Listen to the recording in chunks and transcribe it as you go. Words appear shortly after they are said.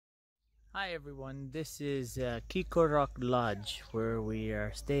Hi everyone, this is Keekorok Lodge where we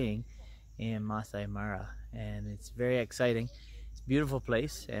are staying in Masai Mara, and it's very exciting. It's a beautiful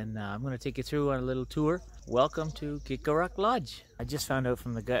place, and I'm going to take you through on a little tour. Welcome to Keekorok Lodge. I just found out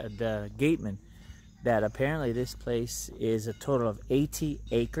from the gateman that apparently this place is a total of 80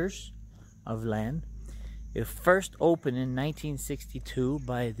 acres of land. It first opened in 1962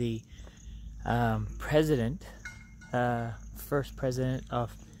 by the first president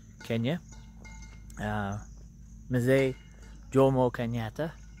of Kenya, Masai Jomo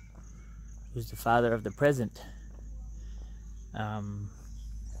Kenyatta, who's the father of the present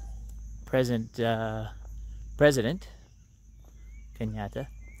President Kenyatta,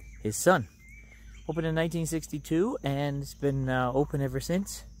 his son. Opened in 1962, and it's been open ever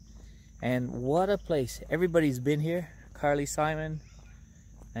since. And what a place! Everybody's been here. Carly Simon,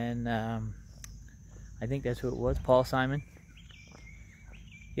 and I think that's who it was, Paul Simon.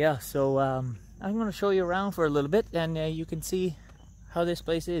 Yeah, so I'm going to show you around for a little bit, and you can see how this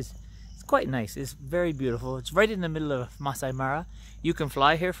place is. It's quite nice. It's very beautiful. It's right in the middle of Masai Mara. You can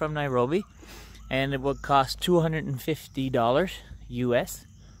fly here from Nairobi, and it would cost $250 US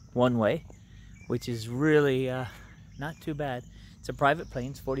one way, which is really not too bad. It's a private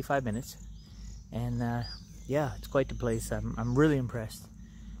plane. It's 45 minutes, and yeah, it's quite the place. I'm really impressed,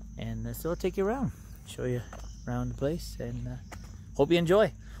 and so I'll take you around, show you around the place, and hope you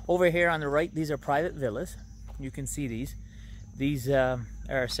enjoy. Over here on the right, these are private villas. You can see these. These are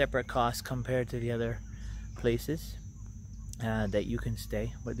a separate cost compared to the other places that you can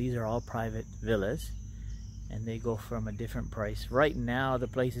stay. But these are all private villas, and they go from a different price. Right now, the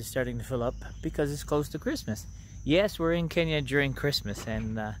place is starting to fill up because it's close to Christmas. Yes, we're in Kenya during Christmas,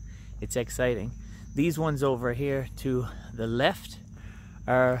 and it's exciting. These ones over here to the left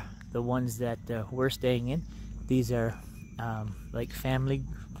are the ones that we're staying in. These are like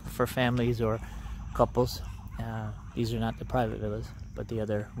for families or couples. These are not the private villas, but the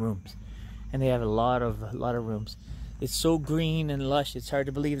other rooms, and they have a lot of rooms. It's so green and lush. It's hard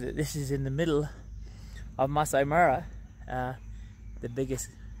to believe that this is in the middle of Masai Mara, one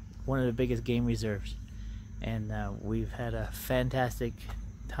of the biggest game reserves, and we've had a fantastic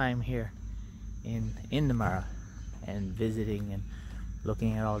time here in the Mara, and visiting and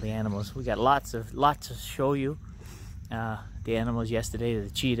looking at all the animals. We got lots to show you. The animals yesterday,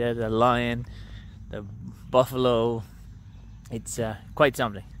 the cheetah, the lion, the buffalo. It's quite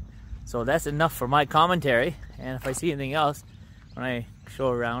something. So that's enough for my commentary, and if I see anything else when I show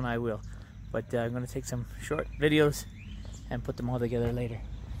around, I will. But I'm going to take some short videos and put them all together later.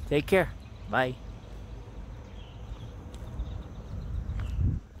 Take care. Bye.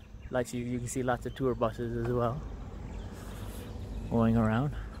 Like you can see lots of tour buses as well going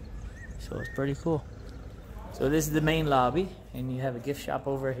around. So it's pretty cool. So this is the main lobby, and you have a gift shop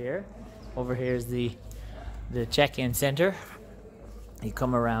over here. Over here is the check-in center. You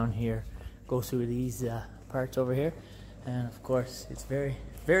come around here, go through these parts over here, and of course it's very,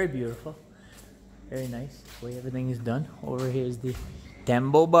 very beautiful, very nice the way everything is done. Over here is the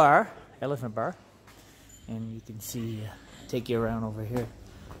Tembo bar, elephant bar, and you can see, take you around over here,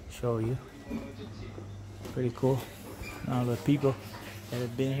 show you. Pretty cool. All the people that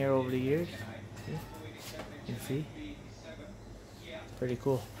have been here over the years. See? You can see, pretty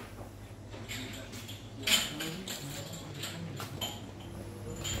cool.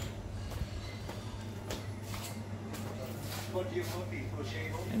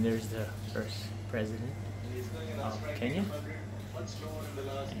 And there's the first president of Kenya,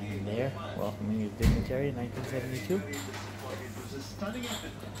 and there, welcoming his dignitary in 1972.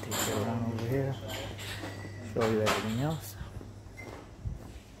 Take you around over here, show you everything else.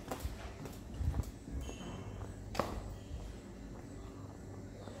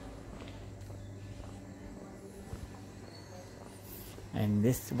 And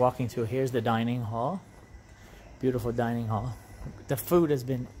this, walking through, here's the dining hall. Beautiful dining hall. The food has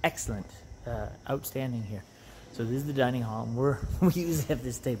been excellent, outstanding here. So this is the dining hall, and we usually have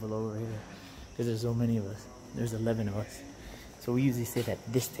this table over here because there's so many of us. There's 11 of us. So we usually sit at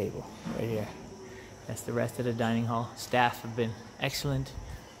this table right here. That's the rest of the dining hall. Staff have been excellent.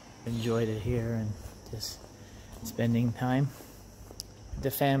 Enjoyed it here, and just spending time with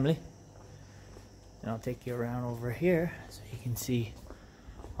the family. And I'll take you around over here so you can see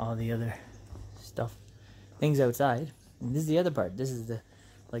all the other stuff, things outside. And this is the other part. This is the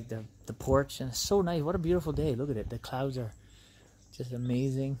porch, and it's so nice. What a beautiful day. Look at it. The clouds are just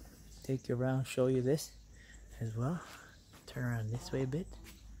amazing. Take you around, show you this as well. Turn around this way a bit.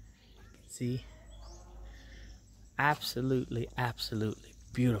 You can see absolutely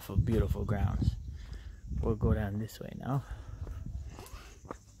beautiful, beautiful grounds. We'll go down this way now.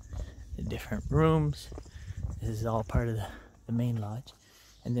 The different rooms. This is all part of the main lodge.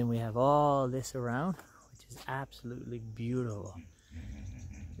 And then we have all this around, which is absolutely beautiful.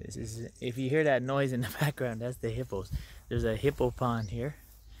 This is, if you hear that noise in the background, that's the hippos. There's a hippo pond here.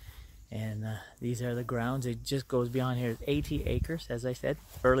 And these are the grounds. It just goes beyond here. It's 80 acres, as I said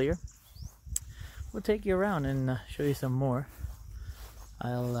earlier. We'll take you around and show you some more.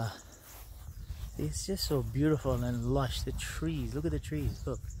 It's just so beautiful and lush. The trees, look at the trees,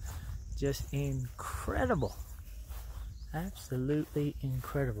 look. Just incredible. Absolutely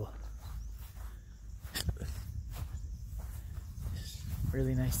incredible. It's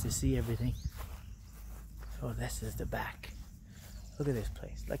really nice to see everything. Oh, this is the back. Look at this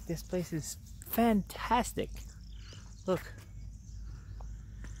place. Like, this place is fantastic. Look.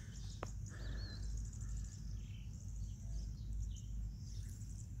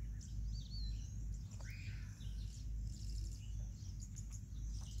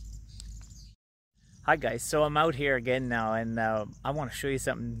 Hi guys, so I'm out here again now, and I want to show you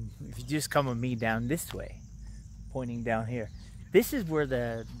something. If you just come with me down this way, pointing down here, this is where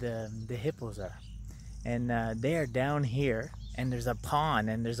the hippos are, and they are down here, and there's a pond,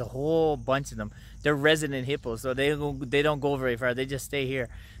 and there's a whole bunch of them. They're resident hippos, so they don't go very far. They just stay here.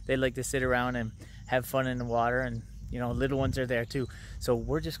 They like to sit around and have fun in the water, and you know, little ones are there too. So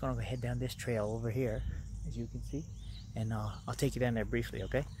we're just gonna go head down this trail over here, as you can see, and I'll take you down there briefly,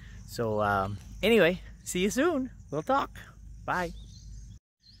 okay? So anyway, see you soon. We'll talk. Bye.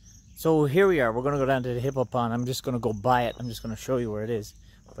 So here we are. We're gonna go down to the hippo pond. I'm just gonna go by it. I'm just gonna show you where it is.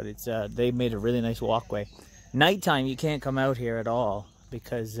 But it's they made a really nice walkway. Nighttime you can't come out here at all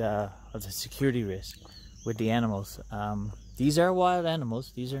because of the security risk with the animals. These are wild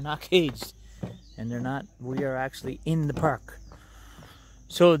animals. These are not caged, and they're not. We are actually in the park.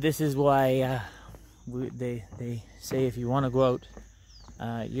 So this is why they say if you want to go out,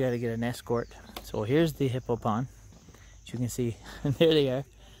 you got to get an escort. So here's the hippo pond, as you can see. And there they are.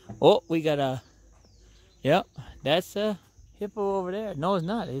 Oh, we got a, yep, that's a hippo over there. No, it's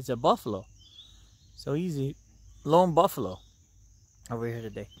not. It's a buffalo. So he's a lone buffalo over here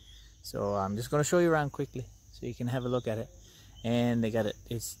today. So I'm just going to show you around quickly so you can have a look at it. And they got it.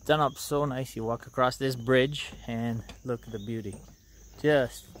 It's done up so nice. You walk across this bridge and look at the beauty.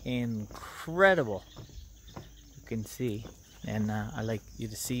 Just incredible. You can see. And I like you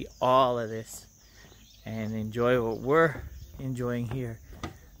to see all of this and enjoy what we're enjoying here,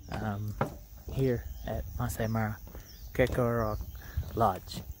 here at Masai Mara Keekorok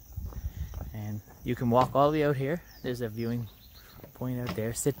Lodge. And you can walk all the way out here. There's a viewing point out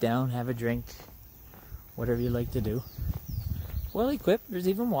there. Sit down, have a drink, whatever you like to do. Well equipped. There's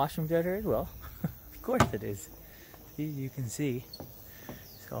even washrooms out here as well. Of course it is. See, you can see.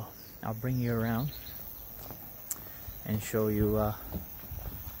 So I'll bring you around and show you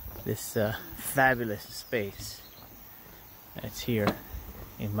this fabulous space that's here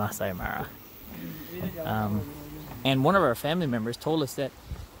in Masai Mara. And one of our family members told us that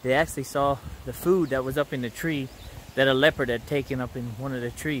they actually saw the food that was up in the tree that a leopard had taken up in one of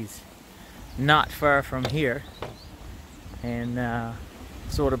the trees not far from here, and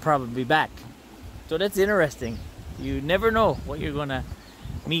so it'll probably be back. So that's interesting. You never know what you're gonna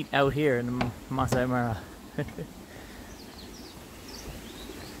meet out here in the Masai Mara.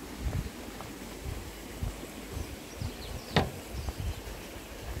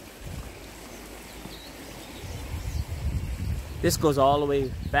 This goes all the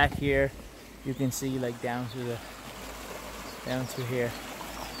way back here. You can see like down through here.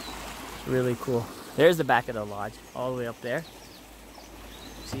 It's really cool. There's the back of the lodge, all the way up there.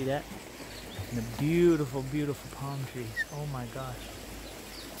 See that? And the beautiful, beautiful palm trees. Oh my gosh.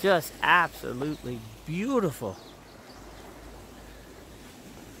 Just absolutely beautiful.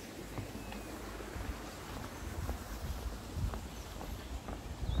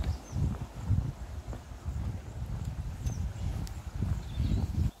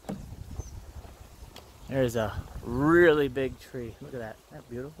 There's a really big tree. Look at that. Isn't that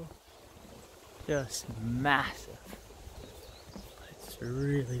beautiful? Just massive. It's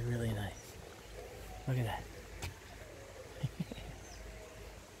really, really nice. Look at that.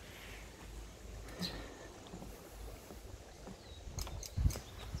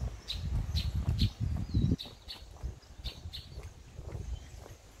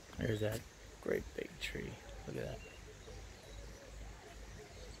 There's that great big tree. Look at that.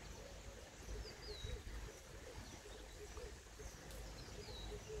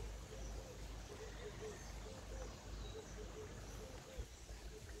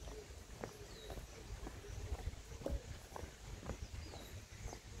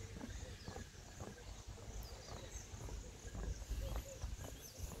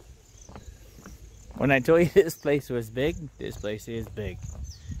 When I told you this place was big, this place is big.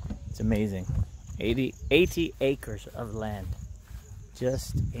 It's amazing. 80 acres of land.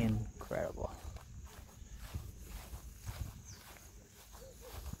 Just incredible.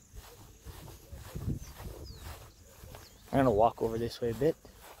 I'm gonna walk over this way a bit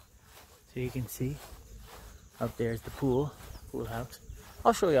so you can see. Up there's the pool house.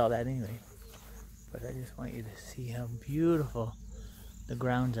 I'll show you all that anyway. But I just want you to see how beautiful the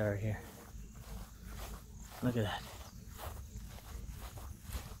grounds are here. Look at that.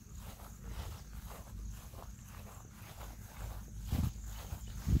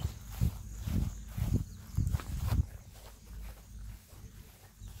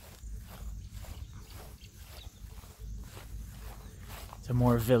 Some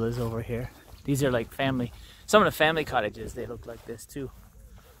more villas over here. These are like family. Some of the family cottages, they look like this too.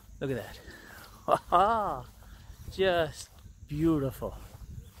 Look at that. Haha! Just beautiful.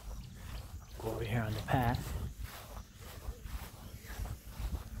 Go over here on the path.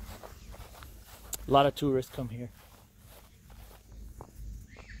 A lot of tourists come here.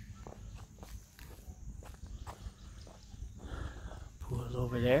 Pool's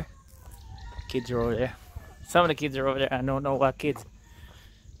over there. Kids are over there. Some of the kids are over there. I don't know what kids.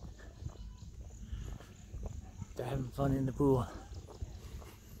 They're having fun in the pool.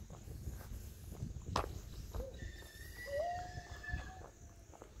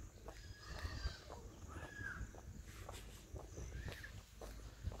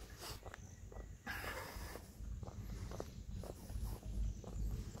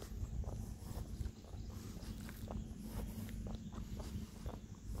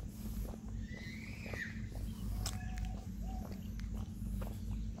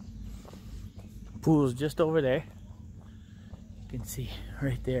 Pool's just over there. You can see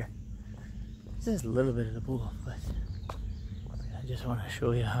right there. This is a little bit of the pool, but I just want to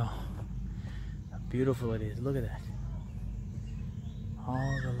show you how beautiful it is. Look at that.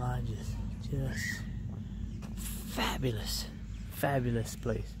 All the lodges. Just fabulous. Fabulous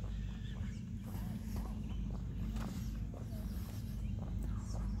place.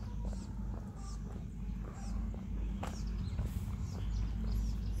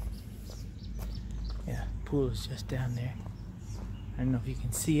 Yeah, pool is just down there. I don't know if you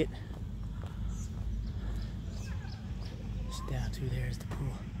can see it. Just down through there is the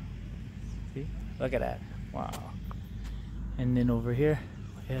pool. See? Look at that. Wow. And then over here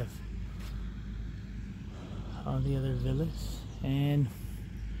we have all the other villas. And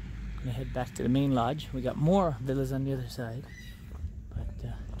I'm gonna head back to the main lodge. We got more villas on the other side. But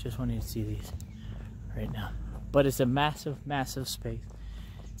just wanted to see these right now. But it's a massive, massive space.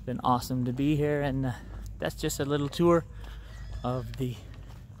 It's been awesome to be here, and that's just a little tour of the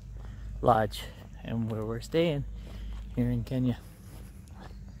lodge and where we're staying here in Kenya,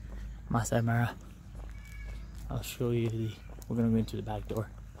 Masai Mara. I'll show you we're gonna go into the back door.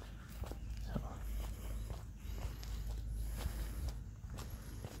 So.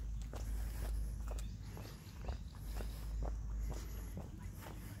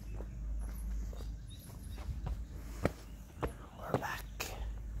 We're back.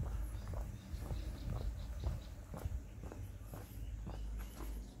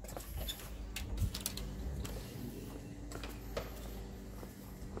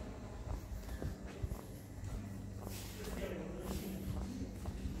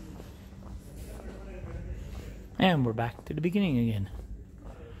 And we're back to the beginning again.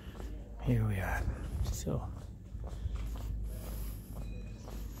 Here we are. So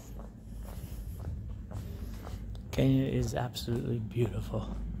Kenya is absolutely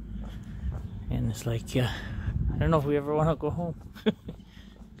beautiful. And it's like, I don't know if we ever want to go home.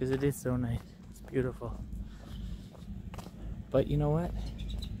 Because it is so nice. It's beautiful. But you know what?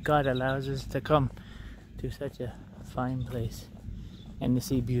 God allows us to come to such a fine place and to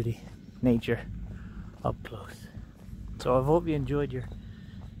see beauty, nature, up close. So I hope you enjoyed your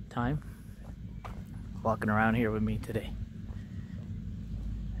time walking around here with me today.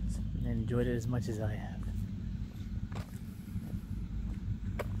 And enjoyed it as much as I have.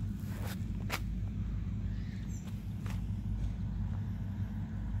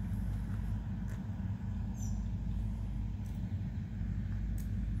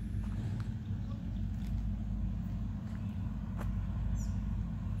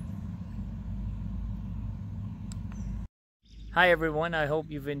 Hi everyone, I hope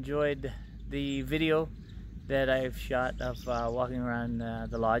you've enjoyed the video that I've shot of walking around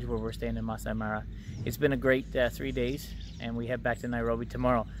the lodge where we're staying in Masai Mara. It's been a great 3 days, and we head back to Nairobi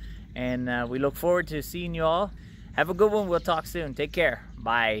tomorrow. And we look forward to seeing you all. Have a good one. We'll talk soon. Take care.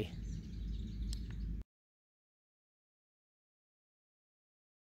 Bye.